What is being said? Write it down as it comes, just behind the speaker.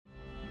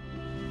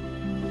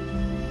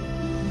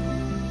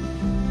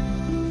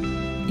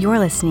You're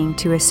listening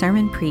to a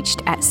sermon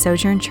preached at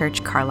Sojourn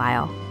Church,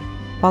 Carlisle.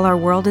 While our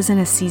world is in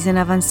a season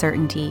of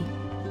uncertainty,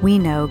 we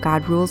know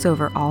God rules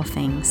over all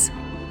things.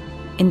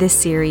 In this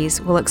series,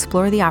 we'll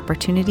explore the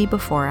opportunity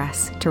before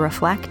us to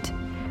reflect,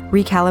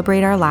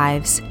 recalibrate our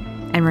lives,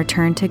 and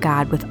return to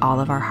God with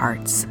all of our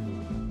hearts.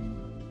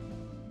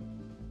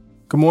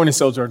 Good morning,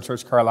 Sojourn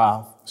Church,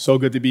 Carlisle. So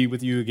good to be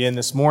with you again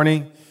this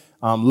morning,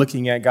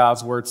 looking at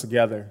God's Word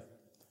together.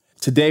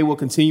 Today, we'll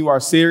continue our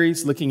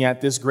series looking at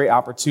this great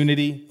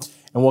opportunity,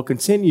 and we'll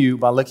continue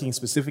by looking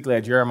specifically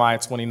at Jeremiah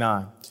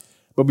 29.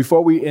 But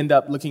before we end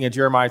up looking at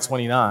Jeremiah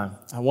 29,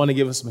 I want to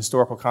give us some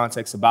historical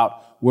context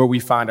about where we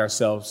find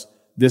ourselves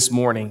this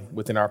morning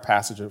within our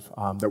passage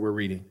that we're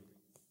reading.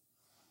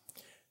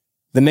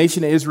 The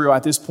nation of Israel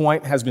at this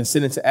point has been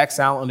sent into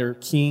exile under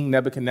King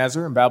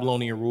Nebuchadnezzar and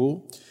Babylonian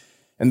rule.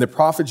 And the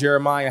prophet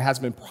Jeremiah has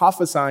been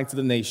prophesying to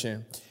the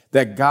nation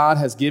that God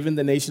has given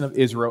the nation of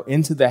Israel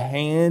into the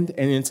hand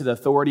and into the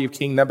authority of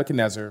King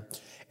Nebuchadnezzar,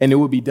 and it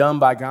will be done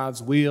by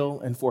God's will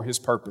and for his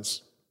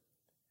purpose.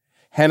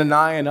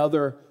 Hananiah and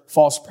other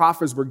false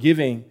prophets were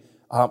giving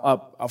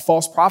a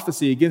false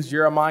prophecy against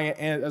Jeremiah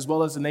and as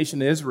well as the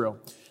nation of Israel,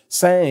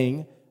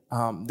 saying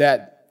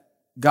that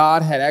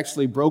God had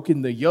actually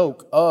broken the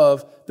yoke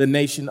of the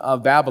nation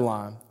of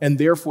Babylon, and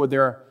therefore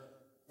their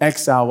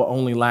exile will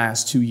only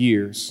last 2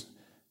 years.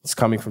 It's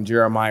coming from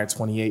Jeremiah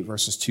 28,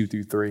 verses 2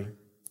 through 3.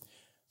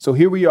 So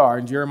here we are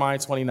in Jeremiah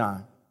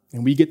 29,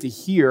 and we get to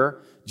hear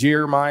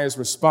Jeremiah's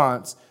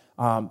response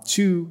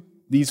to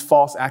these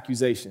false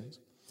accusations.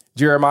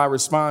 Jeremiah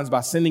responds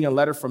by sending a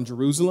letter from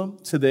Jerusalem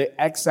to the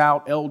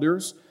exiled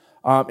elders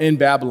in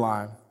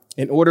Babylon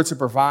in order to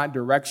provide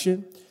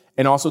direction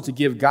and also to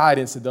give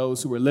guidance to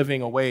those who were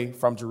living away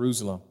from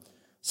Jerusalem.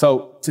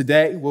 So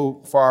today,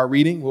 for our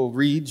reading, we'll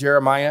read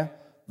Jeremiah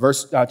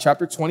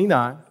chapter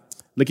 29,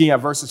 looking at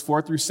verses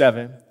 4 through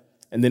 7,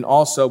 and then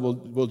also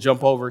we'll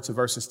jump over to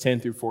verses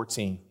 10 through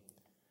 14.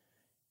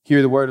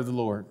 Hear the word of the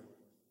Lord.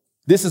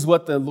 This is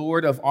what the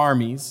Lord of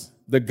armies,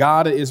 the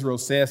God of Israel,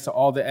 says to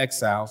all the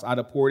exiles I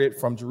deported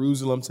from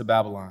Jerusalem to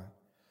Babylon.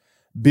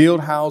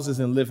 Build houses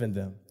and live in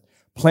them.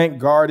 Plant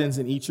gardens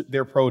and eat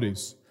their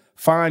produce.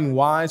 Find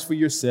wives for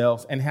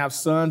yourselves and have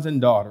sons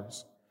and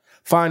daughters.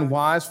 Find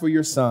wives for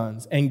your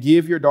sons and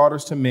give your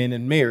daughters to men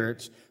in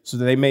marriage so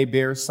that they may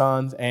bear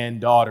sons and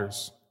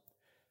daughters.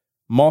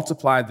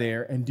 Multiply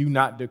there and do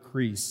not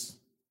decrease.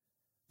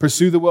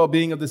 Pursue the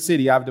well-being of the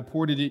city I've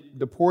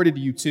deported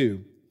you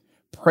to.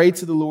 Pray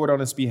to the Lord on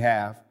its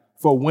behalf,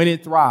 for when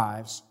it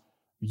thrives,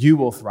 you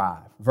will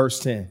thrive. Verse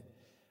 10.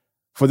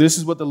 For this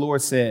is what the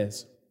Lord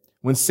says: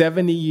 when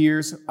 70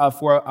 years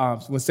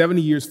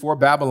for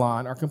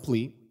Babylon are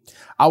complete,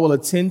 I will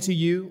attend to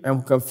you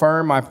and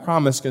confirm my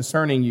promise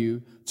concerning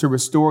you to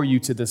restore you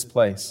to this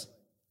place.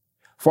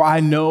 For I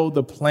know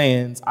the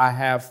plans I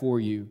have for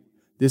you.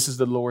 This is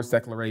the Lord's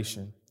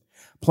declaration.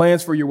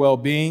 Plans for your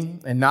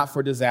well-being and not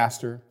for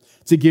disaster,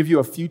 to give you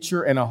a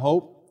future and a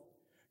hope.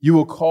 You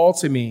will call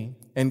to me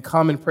and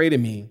come and pray to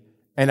me,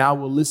 and I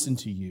will listen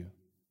to you.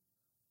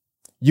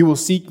 You will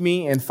seek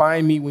me and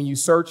find me when you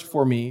search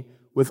for me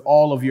with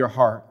all of your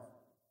heart.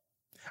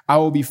 I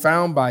will be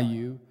found by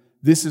you.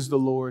 This is the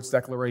Lord's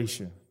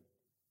declaration.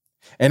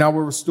 And I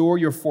will restore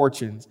your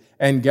fortunes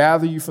and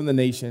gather you from the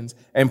nations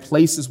and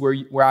places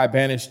where I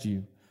banished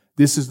you.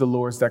 This is the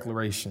Lord's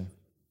declaration.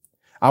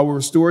 I will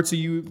restore to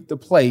you the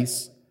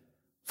place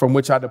from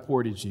which I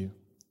deported you.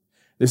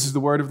 This is the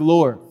word of the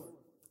Lord.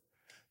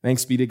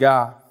 Thanks be to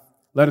God.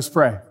 Let us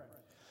pray.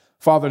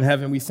 Father in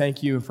heaven, we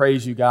thank you and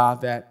praise you,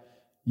 God, that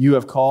you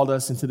have called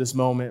us into this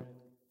moment.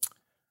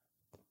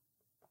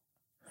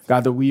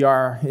 God, that we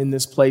are in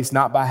this place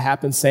not by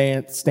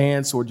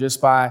happenstance or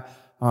just by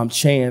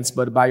chance,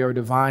 but by your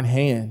divine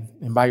hand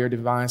and by your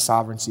divine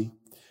sovereignty.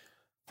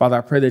 Father,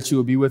 I pray that you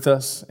will be with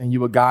us and you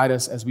will guide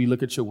us as we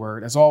look at your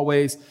word. As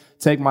always,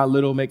 take my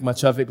little, make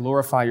much of it.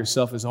 Glorify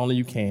yourself as only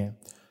you can.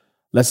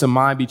 Let some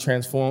mind be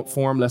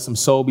transformed. Let some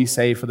soul be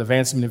saved for the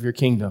advancement of your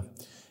kingdom.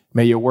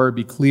 May your word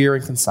be clear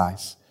and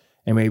concise,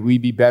 and may we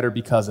be better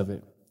because of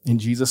it. In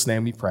Jesus'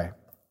 name we pray.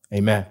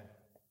 Amen.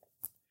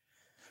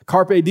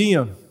 Carpe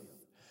diem.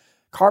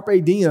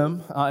 Carpe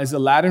diem is a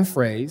Latin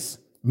phrase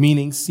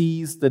meaning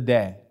seize the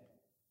day.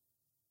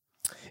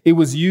 It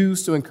was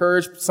used to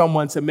encourage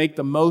someone to make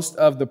the most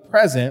of the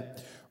present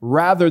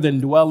rather than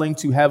dwelling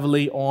too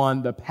heavily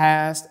on the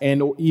past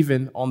and or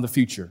even on the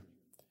future.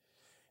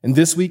 And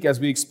this week,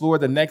 as we explore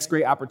the next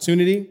great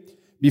opportunity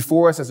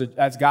before us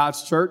as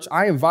God's church,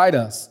 I invite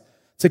us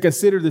to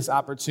consider this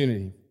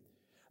opportunity,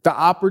 the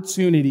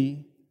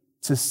opportunity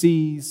to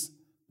seize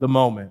the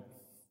moment.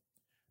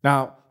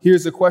 Now,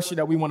 here's the question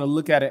that we want to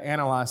look at and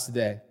analyze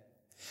today.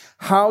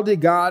 How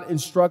did God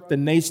instruct the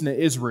nation of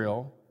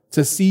Israel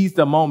to seize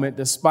the moment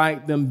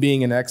despite them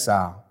being in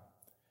exile?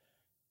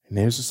 And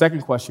here's the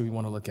second question we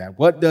want to look at.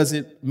 What does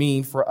it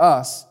mean for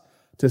us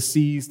to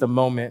seize the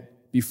moment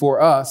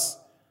before us,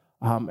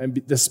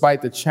 and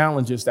despite the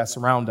challenges that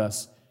surround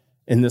us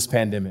in this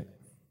pandemic?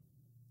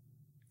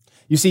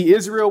 You see,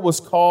 Israel was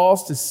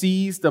called to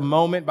seize the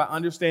moment by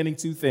understanding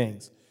two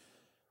things.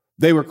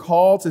 They were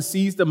called to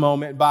seize the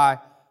moment by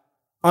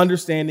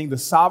understanding the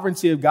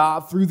sovereignty of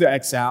God through the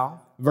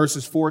exile,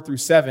 verses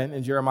 4-7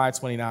 in Jeremiah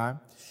 29.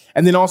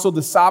 And then also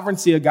the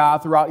sovereignty of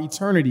God throughout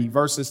eternity,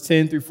 verses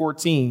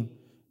 10-14,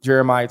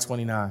 Jeremiah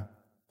 29.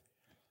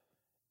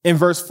 In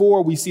verse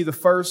 4, we see the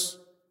first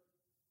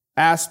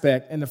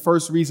aspect and the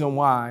first reason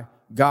why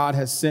God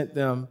has sent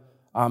them,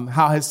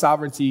 how his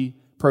sovereignty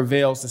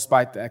prevails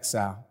despite the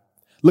exile.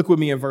 Look with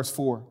me in verse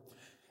 4.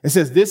 It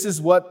says, "This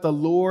is what the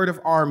Lord of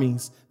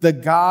armies, the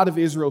God of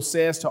Israel,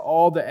 says to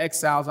all the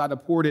exiles I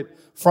deported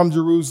from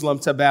Jerusalem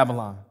to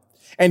Babylon."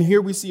 And here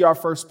we see our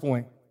first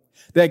point,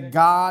 that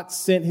God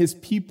sent his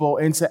people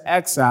into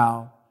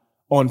exile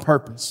on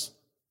purpose.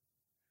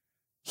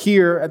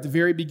 Here at the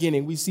very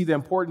beginning, we see the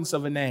importance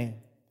of a name.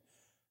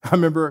 I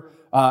remember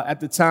at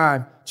the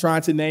time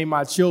trying to name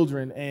my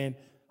children and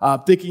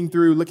looking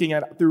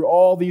through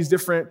all these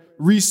different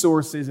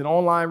resources and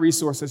online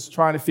resources,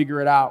 trying to figure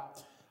it out.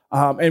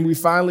 And we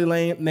finally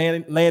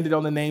landed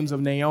on the names of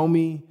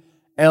Naomi,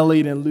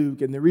 Eliot, and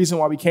Luke. And the reason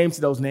why we came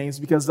to those names is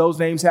because those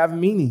names have a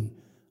meaning.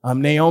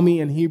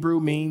 Naomi in Hebrew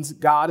means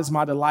God is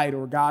my delight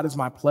or God is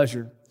my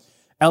pleasure.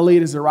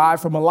 Eliot is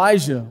derived from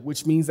Elijah,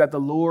 which means that the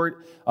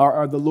Lord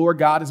or the Lord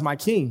God is my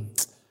king.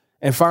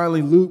 And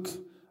finally, Luke,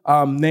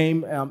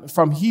 name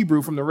from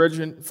Hebrew, from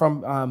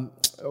the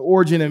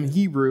origin in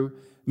Hebrew,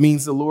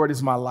 means the Lord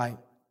is my light.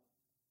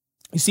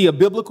 You see, a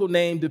biblical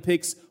name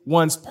depicts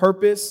one's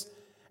purpose,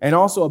 and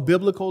also a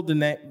biblical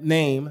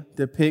name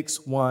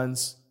depicts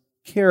one's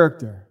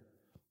character.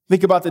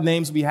 Think about the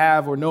names we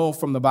have or know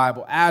from the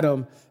Bible.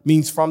 Adam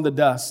means from the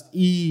dust.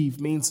 Eve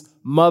means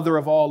mother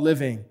of all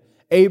living.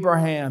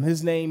 Abraham,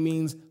 his name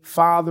means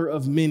father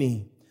of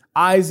many.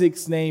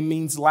 Isaac's name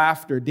means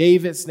laughter.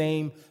 David's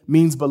name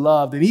means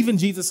beloved. And even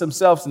Jesus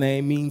himself's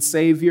name means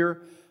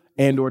savior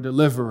and or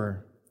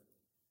deliverer.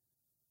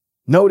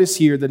 Notice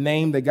here the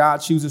name that God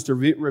chooses to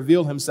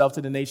reveal himself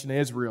to the nation of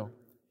Israel.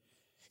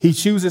 He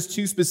chooses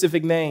two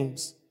specific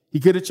names. He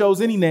could have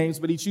chose any names,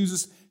 but he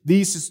chooses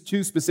these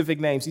two specific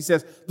names. He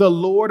says, the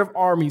Lord of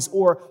armies,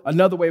 or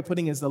another way of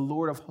putting it is the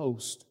Lord of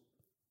hosts.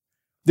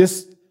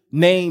 This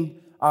name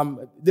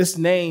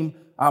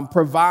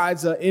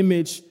provides an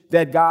image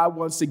that God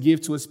wants to give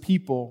to his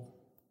people.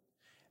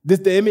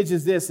 The image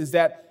is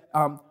that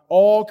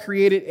all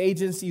created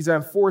agencies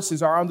and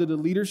forces are under the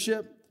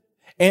leadership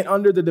and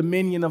under the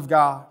dominion of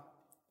God,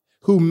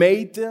 who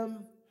made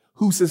them,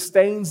 who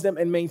sustains them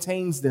and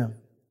maintains them.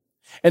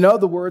 In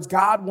other words,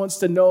 God wants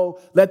to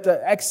let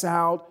the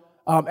exiled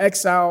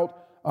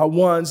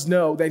ones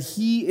know that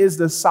he is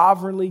the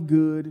sovereignly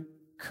good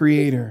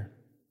creator.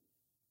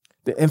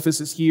 The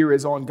emphasis here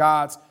is on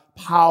God's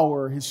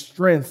power, his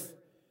strength,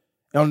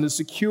 and on the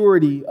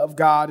security of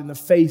God in the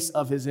face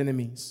of his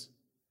enemies.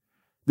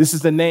 This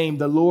is the name,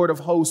 the Lord of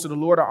hosts, or the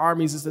Lord of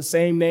armies, is the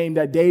same name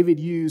that David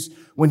used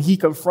when he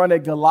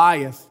confronted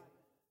Goliath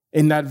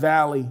in that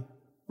valley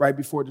right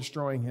before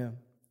destroying him.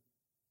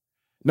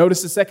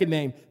 Notice the second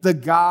name, the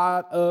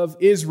God of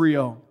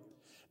Israel.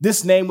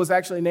 This name was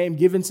actually a name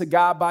given to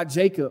God by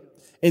Jacob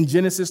in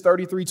Genesis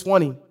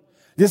 33:20.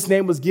 This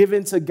name was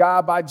given to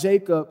God by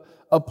Jacob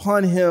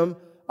upon him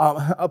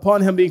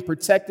being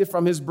protected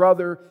from his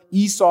brother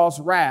Esau's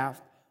wrath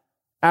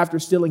after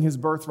stealing his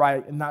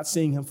birthright and not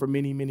seeing him for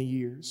many, many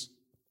years.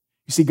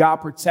 You see, God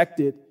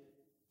protected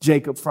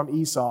Jacob from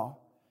Esau.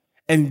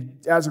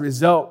 And as a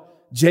result,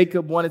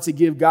 Jacob wanted to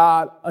give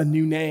God a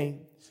new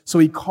name. So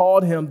he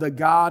called him the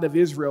God of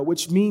Israel,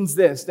 which means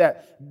this,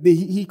 that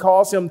he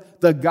calls him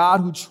the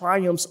God who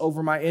triumphs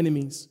over my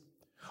enemies,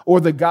 or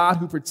the God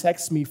who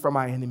protects me from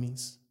my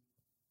enemies.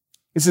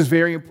 This is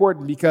very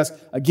important because,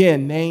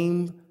 again,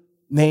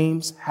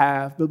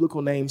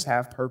 biblical names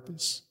have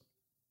purpose.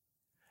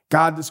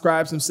 God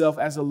describes himself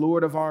as the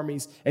Lord of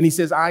armies, and he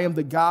says, I am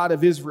the God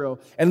of Israel.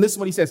 And listen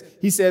what he says.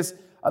 He says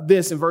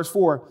this in verse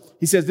 4.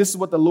 He says, this is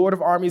what the Lord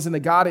of armies and the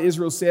God of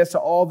Israel says to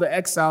all the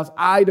exiles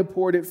I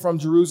deported from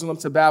Jerusalem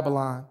to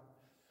Babylon.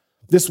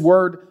 This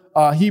word,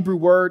 Hebrew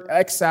word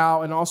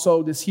exile, and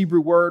also this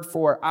Hebrew word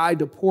for I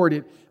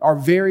deported are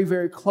very,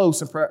 very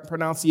close in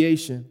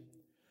pronunciation.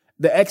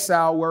 The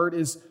exile word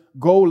is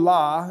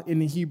golah in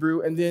the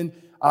Hebrew, and then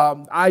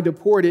I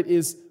deported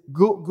is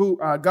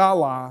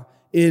galah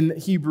in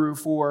Hebrew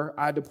for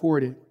I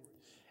deported.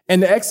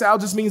 And the exile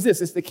just means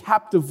this. It's the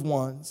captive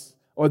ones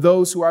or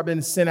those who are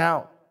been sent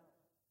out.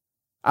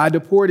 I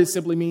deported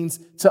simply means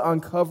to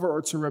uncover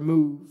or to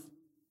remove.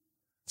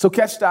 So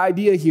catch the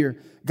idea here.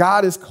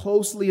 God is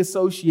closely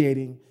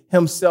associating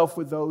himself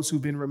with those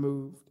who've been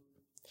removed.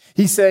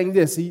 He's saying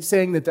this. He's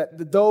saying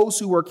that those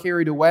who were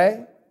carried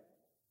away,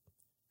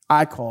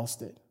 I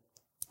caused it.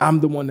 I'm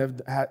the one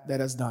that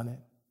has done it.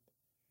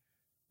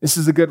 This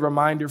is a good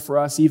reminder for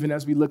us, even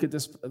as we look at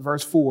this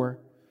verse 4,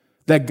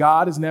 that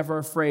God is never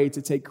afraid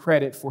to take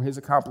credit for his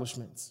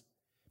accomplishments.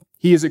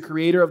 He is a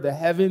creator of the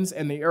heavens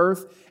and the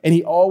earth, and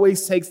he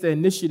always takes the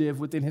initiative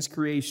within his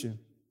creation.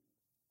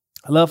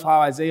 I love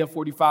how Isaiah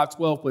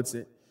 45:12 puts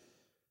it.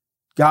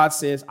 God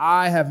says,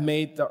 I have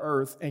made the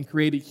earth and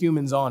created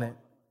humans on it.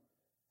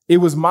 It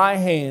was my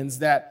hands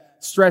that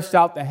stretched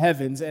out the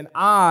heavens, and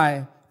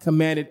I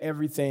commanded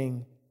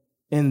everything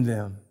in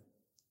them.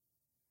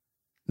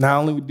 Not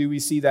only do we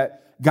see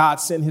that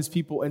God sent his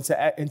people into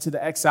the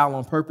exile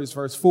on purpose,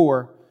 verse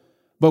 4,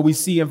 but we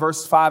see in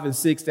verses 5 and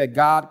 6 that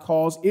God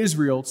calls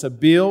Israel to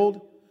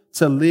build,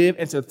 to live,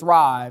 and to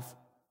thrive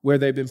where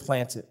they've been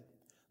planted.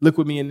 Look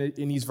with me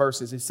in these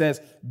verses. It says,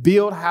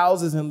 build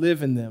houses and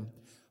live in them.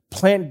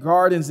 Plant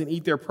gardens and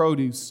eat their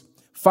produce.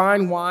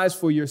 Find wives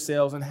for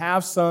yourselves and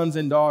have sons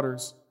and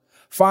daughters.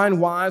 Find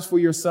wives for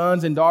your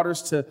sons and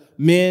daughters to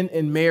men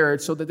in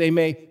marriage so that they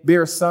may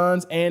bear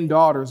sons and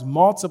daughters.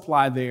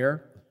 Multiply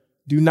there,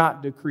 do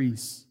not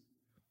decrease.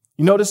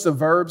 You notice the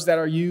verbs that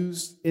are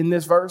used in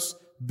this verse?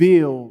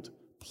 Build,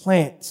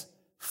 plant,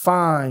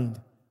 find,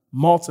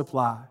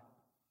 multiply.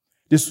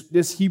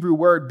 This Hebrew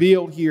word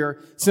build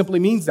here simply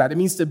means that. It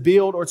means to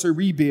build or to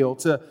rebuild,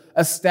 to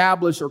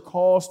establish or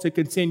cause to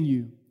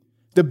continue.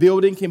 The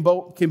building can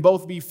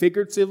both be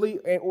figuratively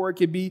or it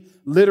can be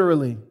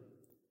literally.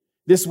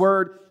 This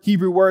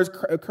Hebrew word,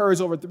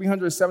 occurs over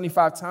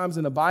 375 times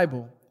in the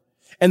Bible.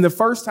 And the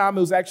first time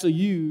it was actually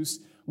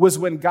used was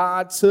when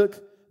God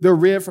took the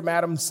rib from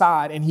Adam's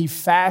side and he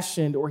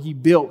fashioned or he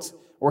built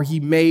or he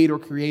made or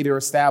created or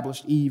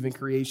established Eve in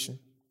creation.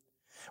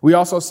 We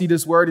also see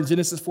this word in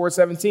Genesis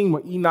 4:17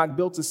 where Enoch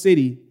built a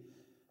city,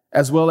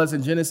 as well as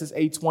in Genesis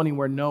 8:20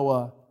 where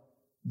Noah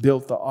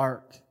built the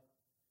ark.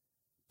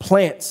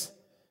 Plant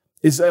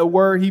is a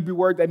Hebrew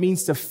word that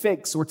means to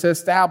fix or to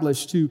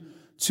establish, to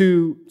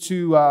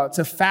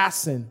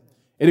fasten.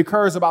 It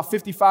occurs about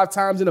 55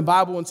 times in the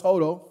Bible in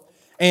total.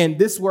 And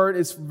this word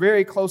is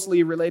very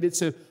closely related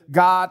to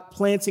God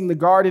planting the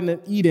garden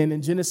of Eden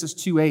in Genesis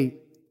 2:8.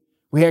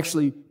 We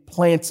actually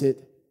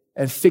planted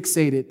and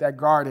fixated that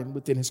garden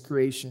within his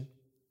creation.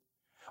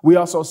 We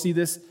also see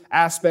this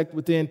aspect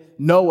within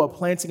Noah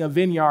planting a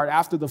vineyard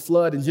after the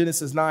flood in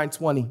Genesis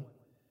 9:20.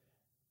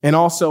 And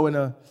also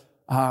in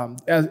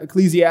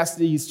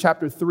Ecclesiastes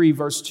chapter 3,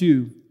 verse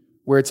 2,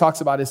 where it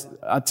talks about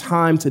a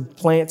time to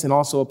plant and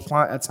also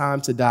a time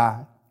to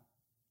die.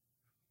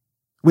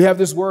 We have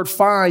this word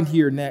find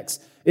here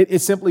next.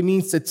 It simply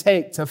means to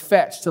take, to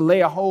fetch, to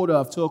lay a hold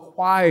of, to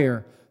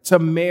acquire, to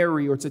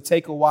marry, or to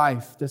take a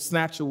wife, to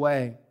snatch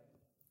away.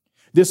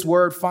 This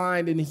word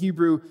find in the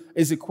Hebrew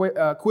is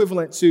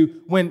equivalent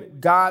to when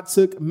God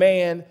took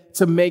man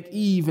to make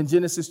Eve in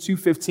Genesis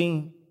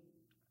 2:15.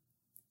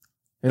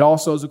 It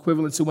also is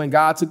equivalent to when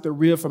God took the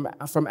rib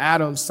from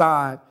Adam's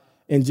side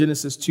in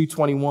Genesis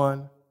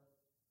 2:21.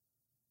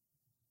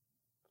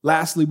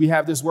 Lastly, we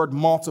have this word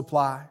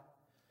multiply.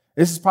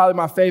 This is probably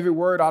my favorite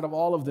word out of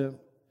all of them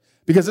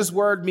because this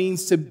word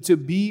means to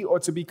be or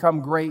to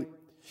become great.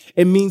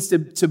 It means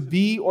to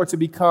be or to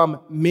become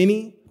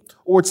many,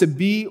 or to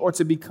be or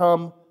to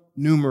become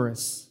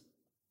numerous.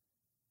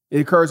 It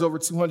occurs over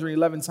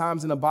 211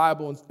 times in the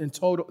Bible in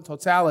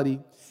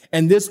totality.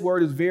 And this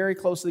word is very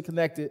closely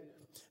connected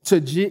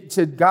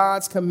to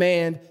God's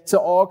command to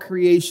all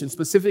creation,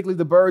 specifically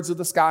the birds of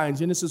the sky in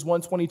Genesis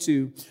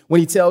 1:22, when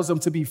he tells them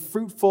to be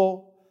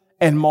fruitful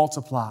and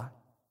multiply.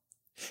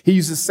 He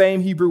used the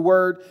same Hebrew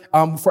word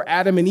for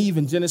Adam and Eve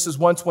in Genesis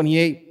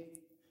 1:28,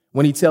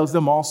 when he tells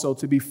them also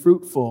to be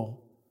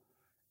fruitful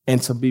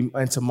and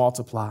to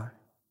multiply.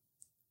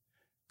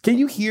 Can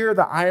you hear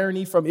the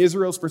irony from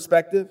Israel's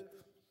perspective?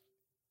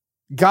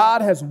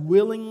 God has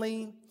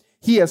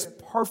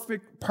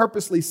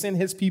purposely sent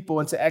his people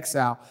into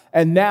exile,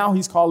 and now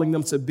he's calling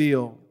them to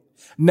build.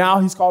 Now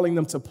he's calling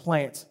them to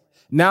plant.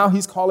 Now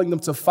he's calling them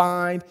to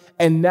find,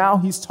 and now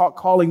he's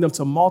calling them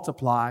to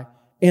multiply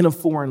in a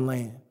foreign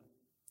land.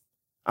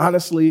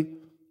 Honestly,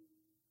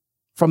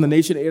 from the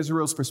nation of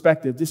Israel's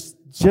perspective, this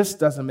just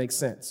doesn't make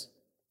sense.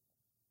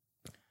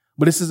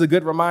 But this is a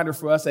good reminder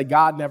for us that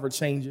God never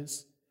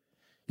changes.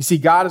 You see,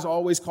 God has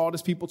always called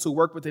his people to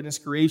work within his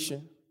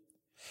creation.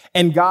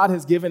 And God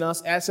has given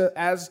us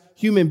as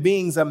human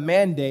beings a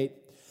mandate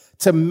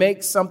to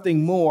make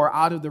something more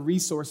out of the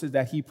resources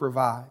that he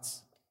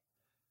provides.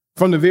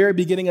 From the very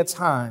beginning of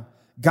time,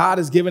 God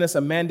has given us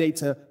a mandate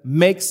to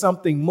make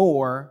something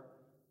more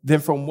than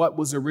from what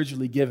was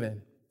originally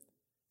given.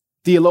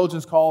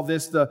 Theologians call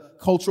this the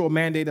cultural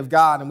mandate of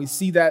God, and we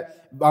see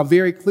that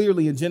very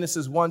clearly in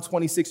Genesis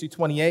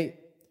 1:26-28.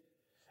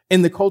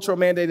 In the cultural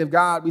mandate of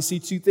God, we see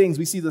two things.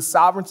 We see the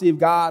sovereignty of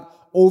God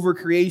over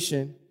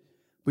creation.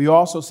 We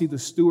also see the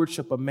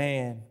stewardship of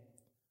man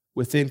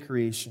within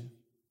creation.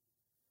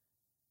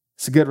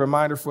 It's a good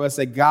reminder for us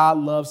that God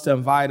loves to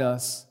invite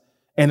us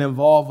and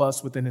involve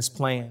us within his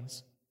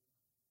plans.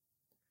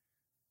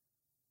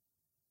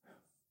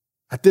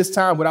 At this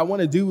time, what I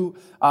want to do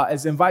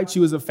is invite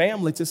you as a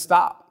family to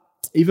stop.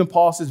 Even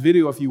pause this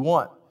video if you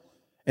want.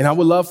 And I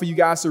would love for you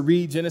guys to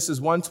read Genesis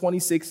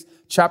 1:26,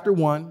 chapter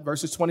 1,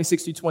 verses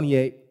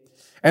 26-28.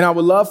 And I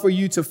would love for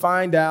you to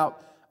find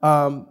out,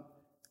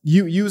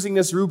 using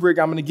this rubric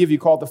I'm going to give you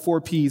called the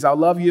 4 Ps. I'd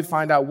love you to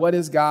find out what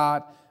is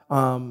God,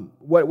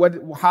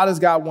 how does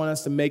God want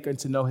us to make and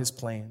to know his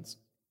plans?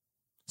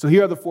 So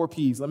here are the 4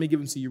 Ps. Let me give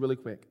them to you really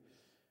quick.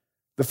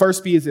 The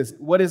first P is this.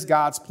 What is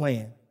God's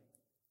plan?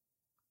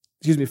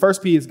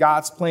 First P is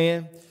God's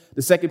plan.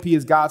 The second P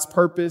is God's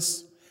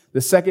purpose.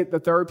 The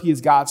third P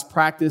is God's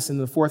practice. And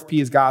the fourth P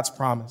is God's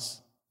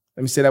promise.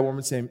 Let me say that one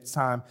more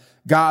time.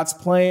 God's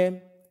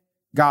plan,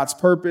 God's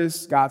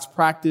purpose, God's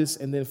practice,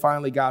 and then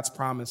finally God's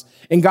promise.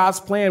 In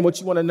God's plan, what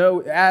you want to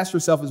know, ask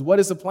yourself is, what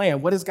is the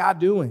plan? What is God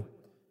doing?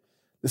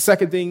 The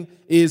second thing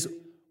is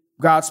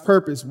God's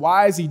purpose.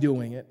 Why is he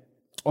doing it?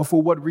 Or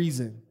for what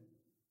reason?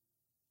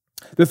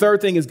 The third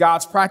thing is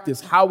God's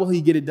practice. How will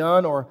he get it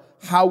done, or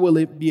how will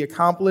it be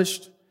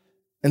accomplished?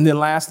 And then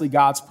lastly,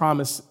 God's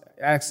promise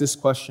asks this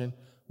question: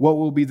 what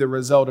will be the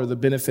result or the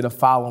benefit of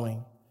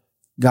following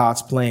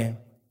God's plan?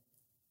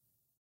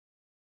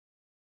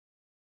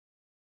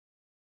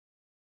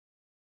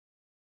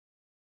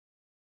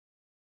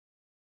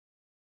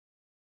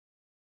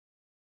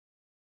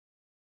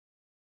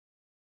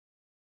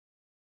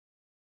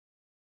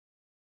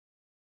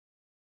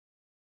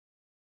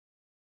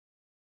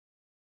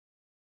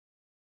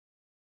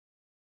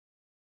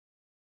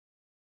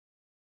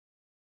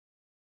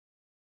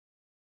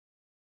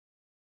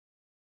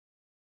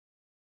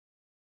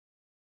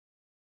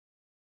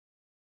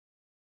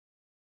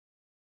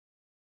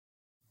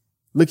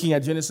 Looking at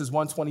Genesis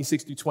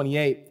 1:26 through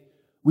 28,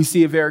 we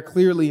see it very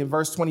clearly in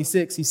verse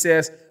 26. He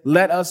says,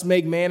 let us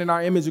make man in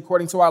our image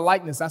according to our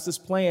likeness. That's his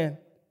plan.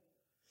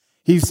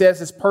 He says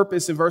his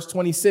purpose in verse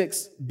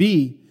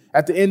 26b,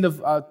 at the end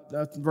of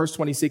verse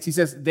 26, he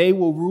says, they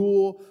will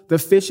rule the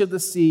fish of the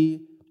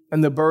sea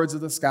and the birds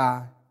of the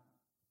sky.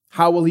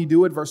 How will he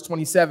do it? Verse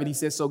 27, he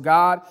says, so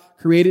God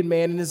created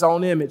man in his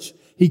own image.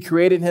 He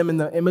created him in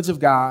the image of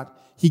God.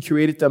 He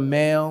created them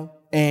male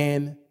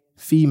and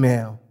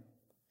female.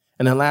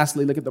 And then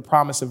lastly, look at the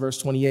promise in verse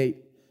 28.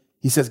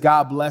 He says,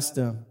 God blessed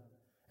them.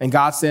 And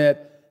God said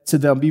to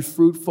them, be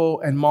fruitful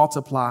and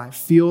multiply,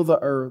 fill the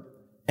earth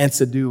and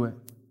subdue it.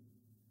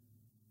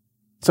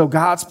 So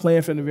God's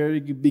plan from the very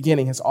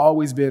beginning has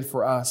always been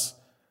for us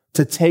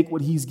to take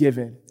what he's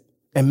given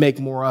and make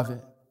more of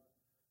it.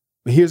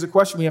 But here's a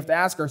question we have to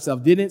ask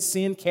ourselves. Didn't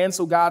sin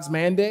cancel God's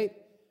mandate?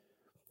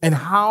 And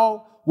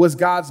how was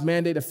God's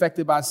mandate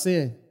affected by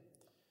sin?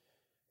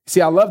 See,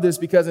 I love this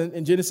because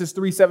in Genesis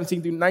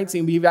 3:17 through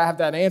 19, we have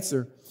that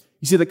answer.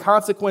 You see, the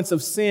consequence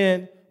of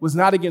sin was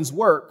not against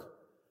work.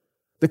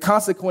 The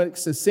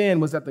consequence of sin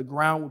was that the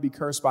ground would be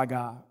cursed by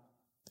God.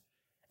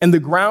 And the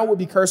ground would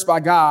be cursed by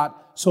God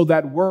so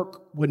that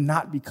work would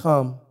not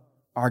become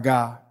our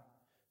God.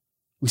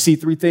 We see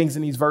three things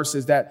in these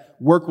verses: that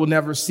work will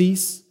never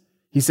cease.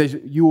 He says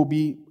you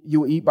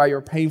will eat by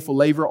your painful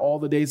labor all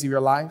the days of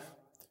your life.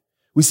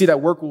 We see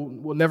that work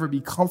will never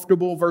be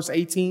comfortable. Verse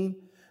 18,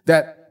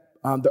 that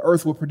the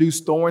earth will produce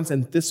thorns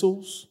and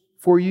thistles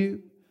for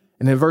you.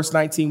 And in verse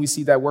 19, we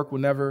see that work will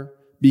never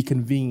be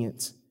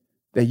convenient,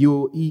 that you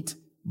will eat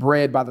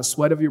bread by the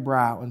sweat of your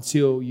brow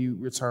until you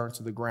return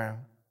to the ground.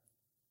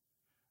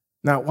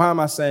 Now, why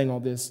am I saying all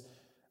this?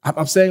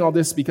 I'm saying all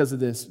this because of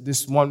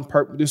this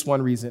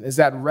one reason, is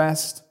that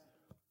rest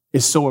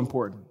is so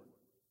important.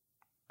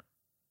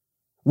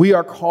 We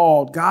are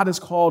called, God has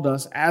called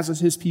us as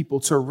his people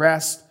to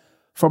rest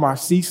from our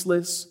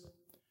ceaseless,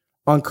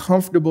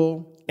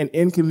 uncomfortable, and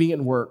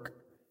inconvenient work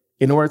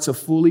in order to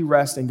fully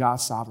rest in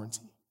God's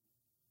sovereignty.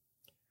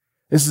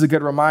 This is a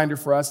good reminder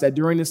for us that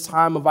during this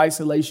time of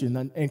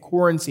isolation and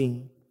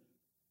quarantine,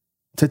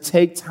 to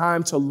take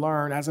time to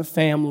learn as a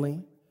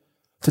family,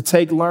 to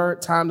take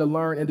time to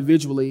learn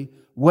individually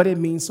what it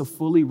means to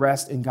fully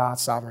rest in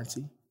God's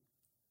sovereignty.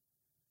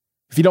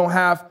 If you don't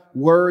have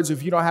words,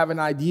 if you don't have an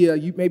idea,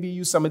 you maybe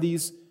use some of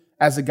these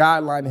as a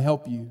guideline to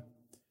help you.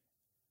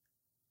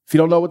 If you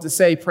don't know what to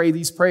say, pray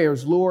these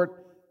prayers. Lord,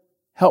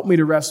 help me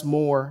to rest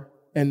more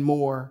and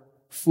more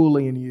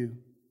fully in you.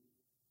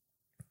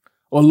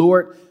 Or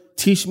Lord,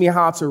 teach me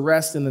how to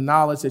rest in the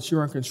knowledge that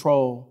you're in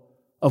control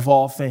of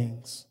all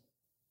things.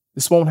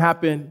 This won't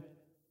happen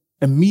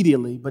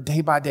immediately, but day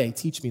by day,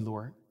 teach me,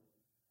 Lord.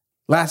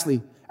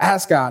 Lastly,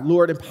 ask God,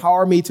 Lord,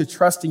 empower me to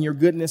trust in your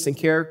goodness and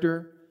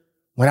character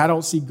when I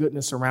don't see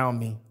goodness around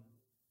me.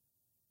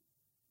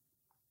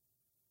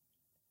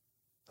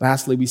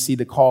 Lastly, we see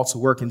the call to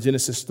work in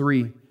Genesis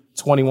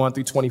 3:21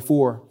 through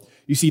 24.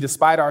 You see,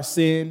 despite our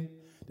sin,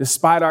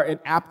 despite our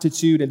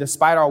inaptitude, and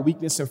despite our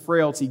weakness and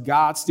frailty,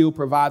 God still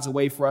provides a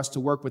way for us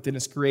to work within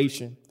his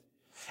creation.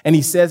 And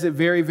he says it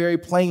very, very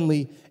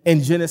plainly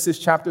in Genesis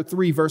chapter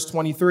 3, verse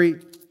 23.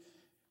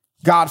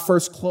 God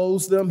first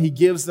clothes them. He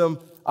gives them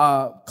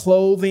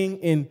clothing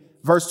in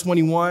verse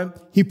 21.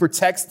 He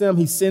protects them.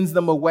 He sends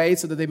them away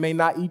so that they may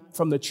not eat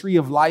from the tree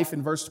of life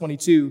in verse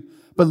 22.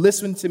 But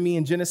listen to me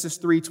in Genesis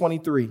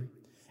 3:23.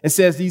 It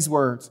says these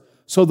words: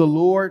 so the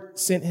Lord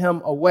sent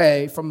him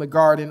away from the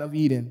Garden of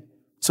Eden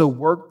to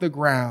work the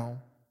ground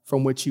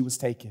from which he was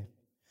taken.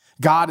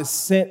 God has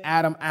sent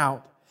Adam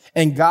out,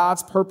 and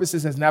God's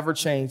purposes has never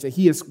changed. That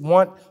he is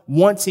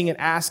wanting and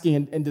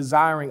asking and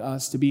desiring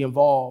us to be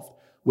involved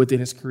within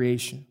his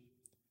creation.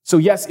 So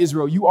yes,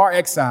 Israel, you are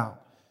exiled,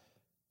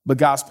 but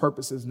God's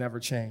purposes never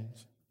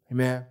change.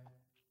 Amen.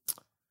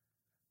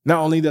 Not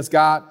only does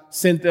God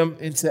send them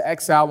into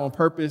exile on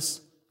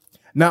purpose,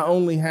 not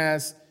only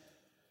has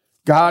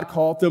God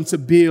called them to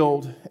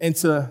build and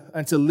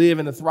to live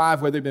and to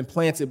thrive where they've been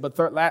planted. But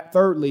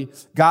thirdly,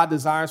 God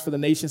desires for the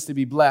nations to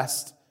be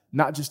blessed,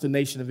 not just the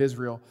nation of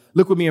Israel.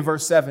 Look with me in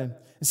verse 7.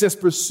 It says,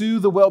 pursue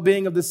the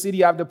well-being of the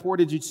city I've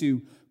deported you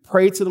to.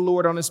 Pray to the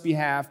Lord on its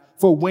behalf,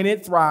 for when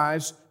it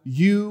thrives,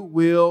 you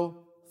will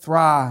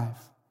thrive.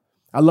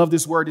 I love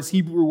this word, this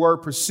Hebrew word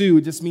pursue.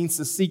 It just means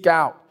to seek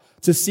out,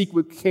 to seek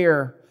with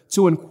care,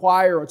 to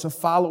inquire or to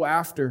follow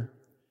after.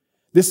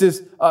 This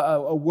is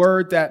a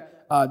word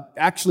that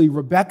actually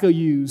Rebecca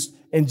used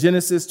in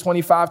Genesis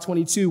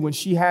 25:22 when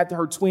she had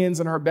her twins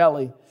in her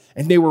belly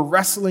and they were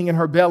wrestling in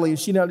her belly and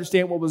she didn't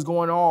understand what was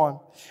going on.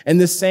 And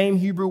this same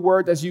Hebrew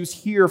word that's used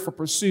here for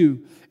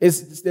pursue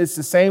is the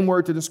same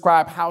word to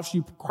describe how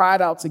she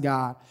cried out to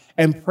God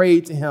and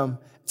prayed to him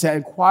to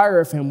inquire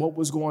of him what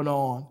was going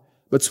on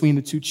between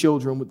the two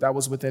children that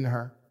was within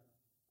her.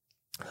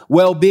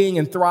 Well-being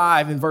and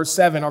thrive in verse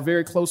 7 are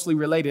very closely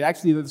related.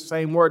 Actually, they're the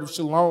same word of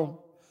shalom.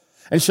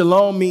 And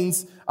shalom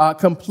means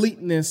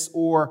completeness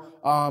or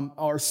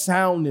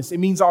soundness. It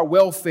means our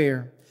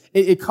welfare.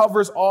 It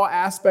covers all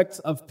aspects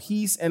of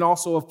peace and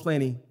also of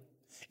plenty.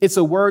 It's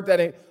a word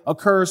that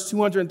occurs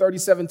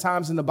 237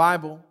 times in the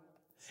Bible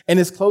and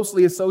is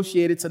closely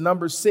associated to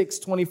Numbers 6,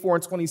 24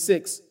 and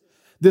 26.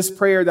 This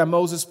prayer that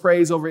Moses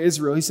prays over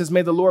Israel. He says,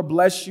 may the Lord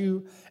bless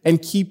you and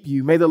keep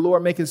you. May the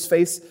Lord make his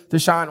face to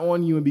shine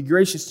on you and be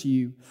gracious to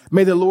you.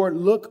 May the Lord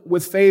look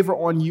with favor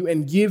on you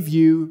and give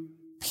you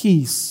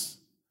peace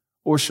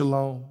or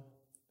shalom.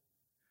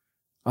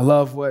 I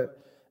love what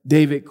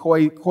David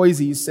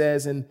Coisy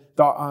says in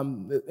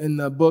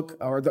the book,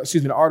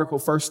 the article,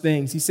 First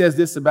Things. He says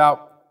this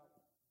about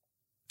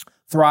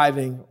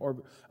thriving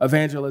or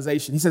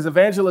evangelization. He says,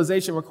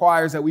 evangelization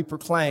requires that we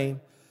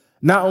proclaim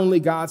not only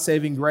God's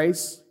saving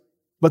grace,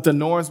 but the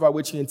norms by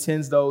which he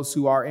intends those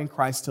who are in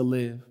Christ to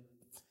live.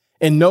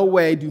 In no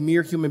way do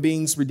mere human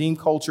beings redeem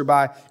culture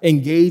by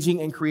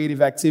engaging in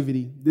creative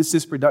activity. This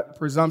is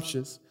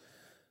presumptuous.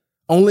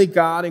 Only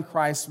God in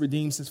Christ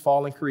redeems his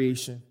fallen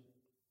creation.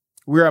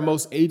 We are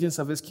most agents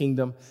of his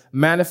kingdom,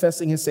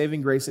 manifesting his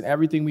saving grace in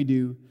everything we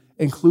do,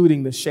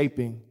 including the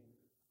shaping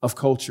of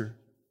culture.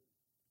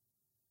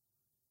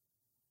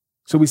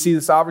 So we see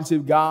the sovereignty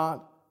of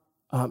God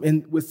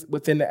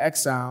within the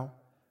exile.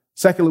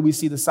 Secondly, we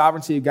see the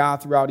sovereignty of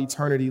God throughout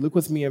eternity. Look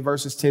with me in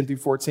verses 10 through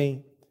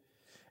 14.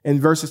 In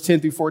verses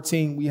 10 through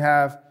 14, we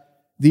have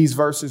these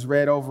verses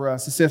read over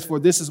us. It says, for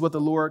this is what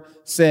the Lord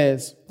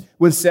says,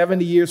 when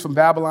 70 years from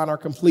Babylon are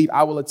complete,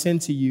 I will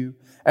attend to you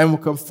and will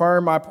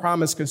confirm my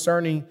promise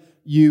concerning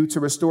you to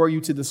restore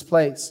you to this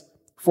place.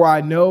 For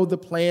I know the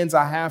plans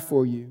I have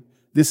for you.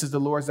 This is the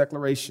Lord's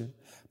declaration.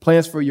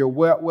 Plans for your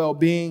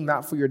well-being,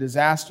 not for your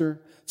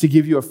disaster, to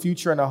give you a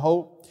future and a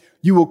hope.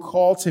 You will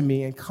call to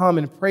me and come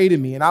and pray to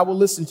me, and I will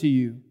listen to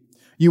you.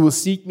 You will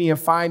seek me and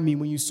find me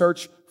when you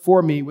search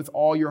for me with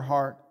all your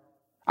heart.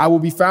 I will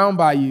be found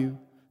by you.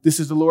 This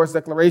is the Lord's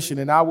declaration,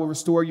 and I will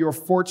restore your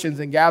fortunes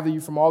and gather you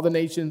from all the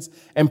nations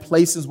and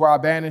places where I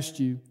banished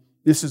you.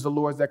 This is the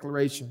Lord's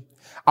declaration.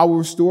 I will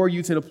restore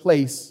you to the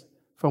place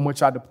from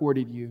which I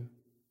deported you.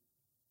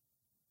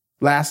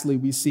 Lastly,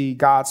 we see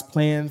God's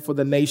plan for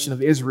the nation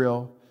of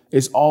Israel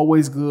is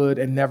always good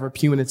and never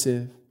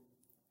punitive.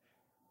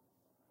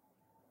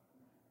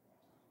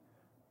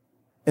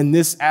 In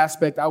this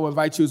aspect, I will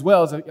invite you as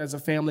well as a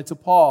family to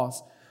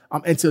pause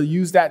and to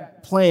use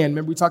that plan.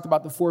 Remember, we talked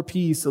about the 4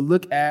 Ps, to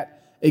look at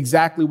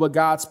exactly what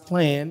God's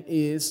plan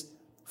is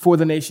for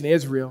the nation of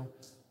Israel.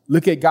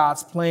 Look at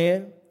God's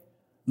plan,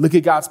 look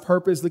at God's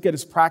purpose, look at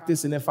his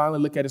practice, and then finally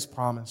look at his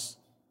promise.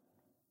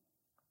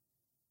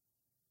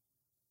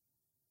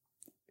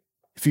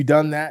 If you've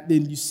done that,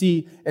 then you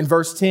see in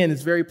verse 10,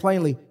 it's very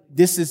plainly,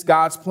 this is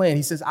God's plan.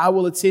 He says, I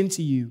will attend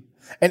to you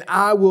and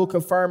I will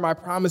confirm my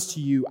promise to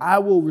you. I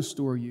will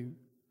restore you.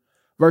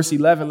 Verse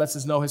 11 lets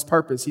us know his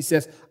purpose. He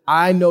says,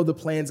 I know the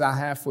plans I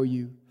have for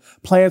you,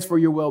 plans for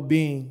your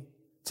well-being,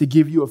 to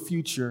give you a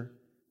future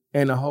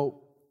and a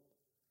hope.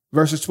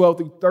 Verses 12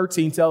 through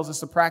 13 tells us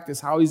to practice.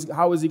 How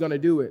is he going to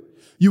do it?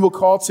 You will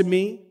call to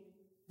me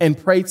and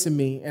pray to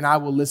me, and I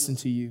will listen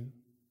to you.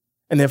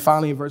 And then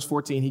finally in verse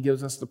 14, he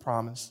gives us the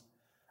promise.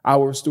 I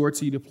will restore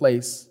to you the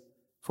place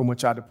from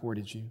which I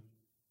deported you.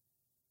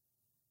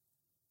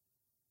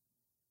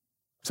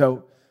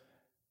 So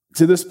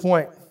to this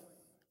point,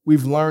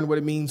 we've learned what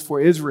it means for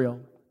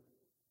Israel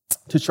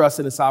to trust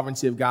in the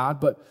sovereignty of God.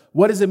 But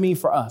what does it mean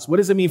for us? What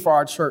does it mean for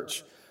our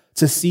church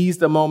to seize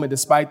the moment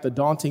despite the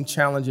daunting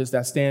challenges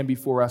that stand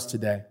before us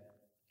today?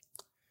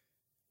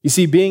 You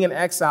see, being in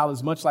exile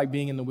is much like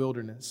being in the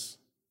wilderness.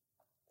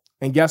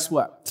 And guess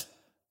what?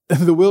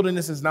 The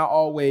wilderness is not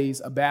always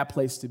a bad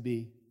place to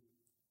be.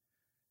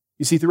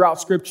 You see, throughout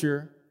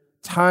Scripture,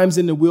 times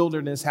in the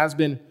wilderness has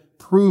been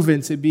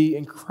proven to be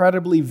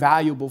incredibly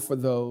valuable for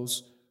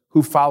those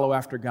who follow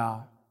after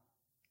God.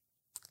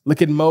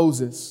 Look at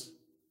Moses.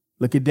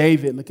 Look at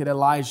David. Look at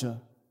Elijah.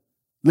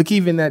 Look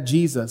even at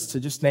Jesus, to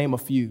just name a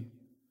few.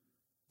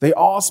 They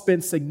all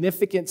spent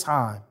significant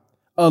time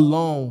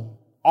alone,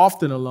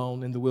 often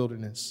alone in the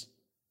wilderness.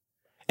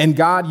 And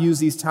God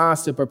used these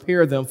times to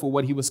prepare them for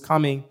what he was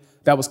coming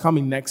that was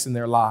coming next in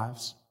their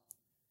lives.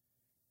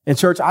 And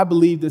church, I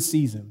believe this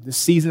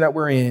season that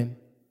we're in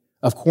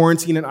of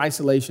quarantine and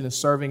isolation is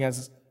serving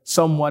as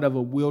somewhat of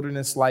a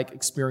wilderness-like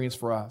experience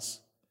for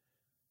us.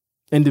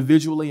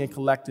 Individually and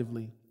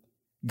collectively,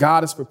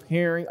 God is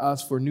preparing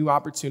us for new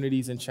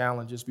opportunities and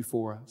challenges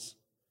before us.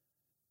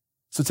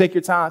 So take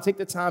the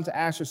time to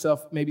ask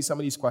yourself maybe some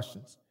of these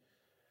questions.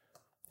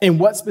 In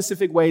what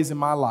specific ways in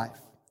my life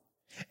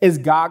is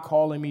God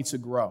calling me to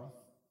grow?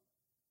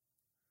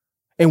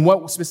 In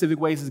what specific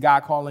ways is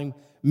God calling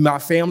my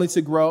family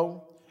to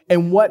grow?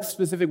 In what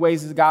specific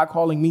ways is God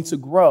calling me to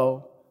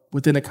grow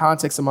within the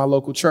context of my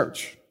local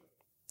church?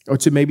 Or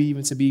to maybe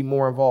even to be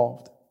more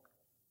involved?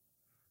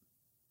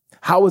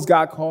 How is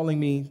God calling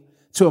me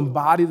to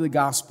embody the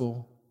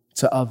gospel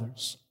to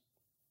others?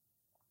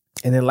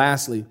 And then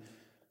lastly,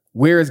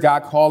 where is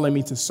God calling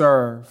me to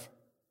serve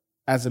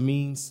as a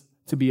means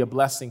to be a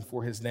blessing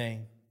for his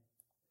name?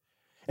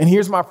 And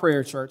here's my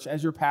prayer, church.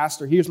 As your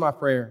pastor, here's my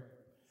prayer.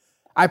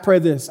 I pray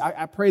this.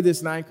 I pray this,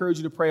 and I encourage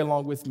you to pray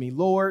along with me.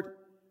 Lord,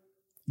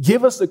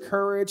 give us the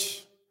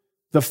courage,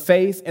 the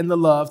faith, and the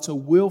love to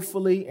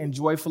willfully and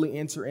joyfully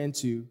enter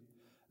into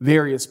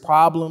various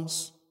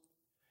problems,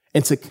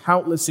 into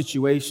countless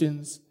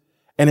situations,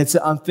 and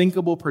into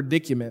unthinkable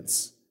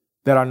predicaments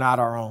that are not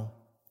our own.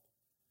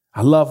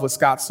 I love what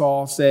Scott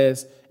Saul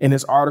says in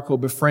his article,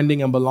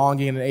 Befriending and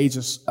Belonging in an Age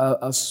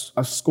of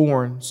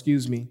Scorn.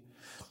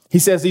 He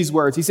says these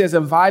words. He says,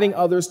 inviting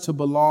others to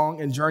belong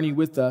and journey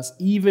with us,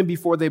 even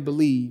before they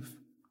believe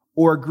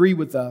or agree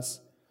with us,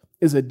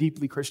 is a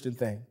deeply Christian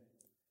thing.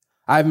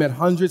 I've met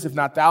hundreds, if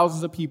not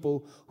thousands of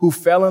people who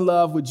fell in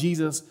love with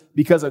Jesus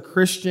because a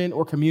Christian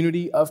or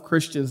community of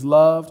Christians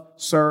loved,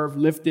 served,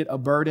 lifted a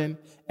burden,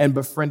 and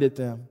befriended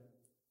them.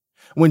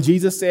 When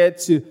Jesus said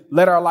to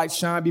let our light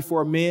shine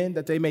before men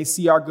that they may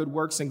see our good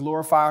works and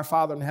glorify our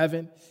Father in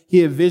heaven,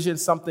 he envisioned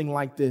something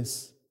like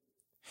this.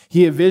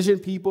 He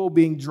envisioned people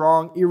being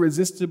drawn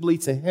irresistibly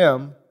to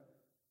him,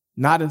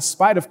 not in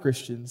spite of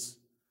Christians,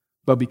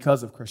 but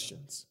because of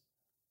Christians.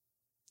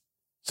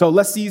 So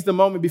let's seize the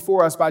moment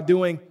before us by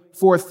doing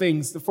four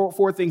things. The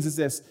four things is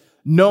this: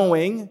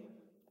 knowing,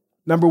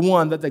 number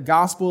one, that the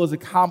gospel is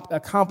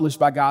accomplished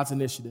by God's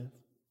initiative,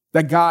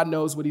 that God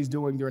knows what he's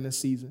doing during this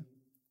season.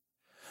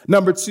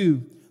 Number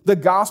two, the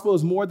gospel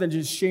is more than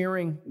just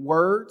sharing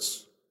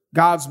words,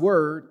 God's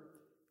word,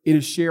 it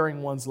is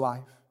sharing one's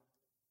life.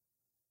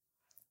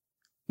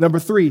 Number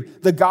three,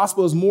 the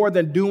gospel is more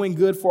than doing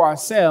good for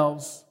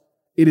ourselves,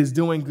 it is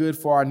doing good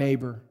for our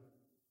neighbor.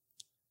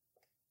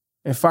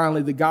 And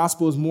finally, the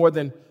gospel is more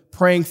than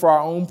praying for our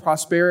own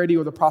prosperity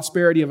or the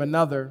prosperity of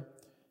another.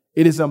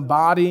 It is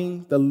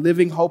embodying the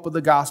living hope of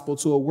the gospel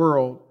to a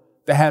world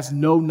that has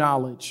no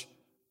knowledge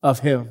of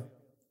him.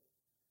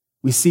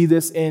 We see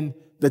this in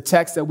the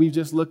text that we've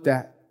just looked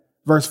at.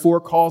 Verse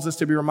 4 calls us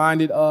to be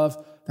reminded of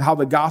how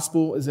the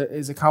gospel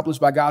is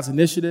accomplished by God's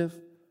initiative.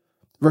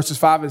 Verses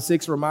 5 and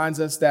 6 reminds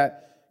us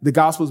that the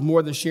gospel is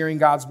more than sharing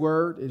God's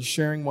word, it is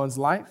sharing one's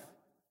life.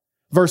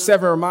 Verse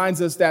 7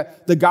 reminds us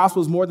that the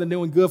gospel is more than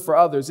doing good for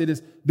others. It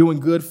is doing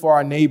good for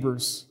our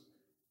neighbors.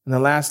 And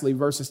then lastly,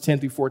 verses 10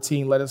 through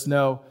 14 let us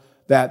know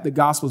that the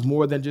gospel is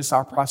more than just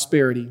our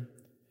prosperity.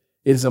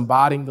 It is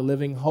embodying the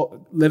living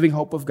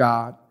hope of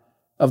God,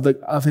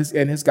 of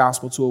his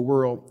gospel to a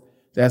world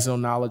that has no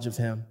knowledge of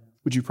him.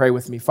 Would you pray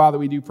with me? Father,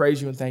 we do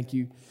praise you and thank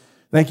you.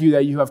 Thank you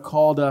that you have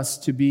called us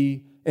to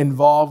be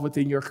involved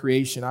within your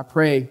creation. I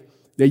pray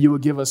that you will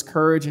give us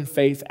courage and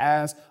faith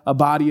as a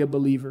body of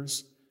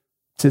believers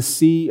to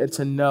see and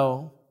to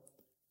know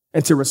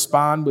and to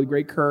respond with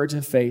great courage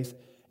and faith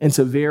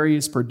into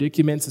various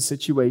predicaments and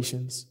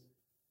situations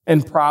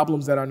and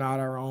problems that are not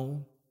our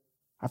own.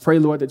 I pray,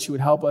 Lord, that you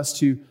would help us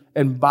to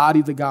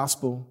embody the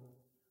gospel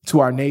to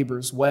our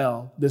neighbors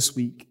well this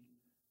week.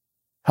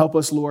 Help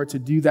us, Lord, to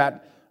do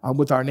that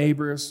with our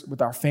neighbors,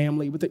 with our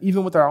family,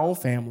 even with our own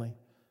family.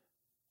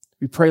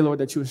 We pray, Lord,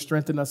 that you would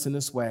strengthen us in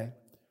this way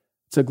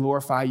to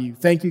glorify you.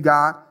 Thank you,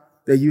 God,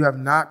 that you have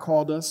not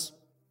called us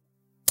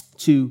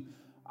to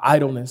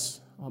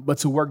idleness, but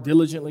to work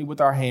diligently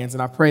with our hands.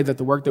 And I pray that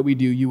the work that we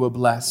do, you will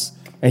bless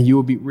and you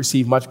will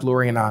receive much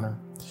glory and honor.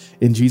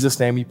 In Jesus'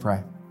 name we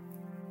pray.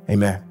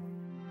 Amen.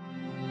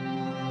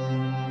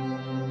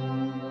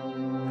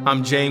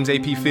 I'm James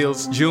A.P.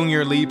 Fields,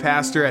 Jr., lead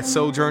pastor at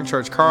Sojourn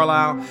Church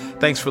Carlisle.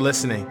 Thanks for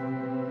listening.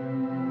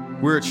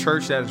 We're a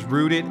church that is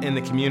rooted in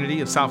the community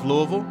of South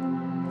Louisville,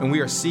 and we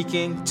are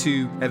seeking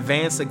to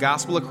advance the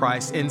gospel of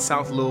Christ in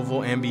South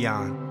Louisville and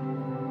beyond.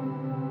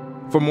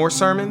 For more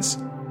sermons,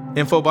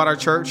 info about our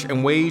church,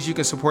 and ways you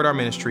can support our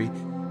ministry,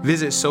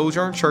 visit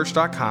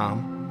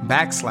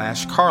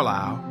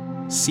sojournchurch.com/Carlisle,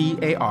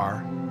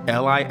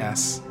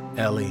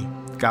 CARLISLE.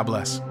 God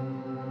bless.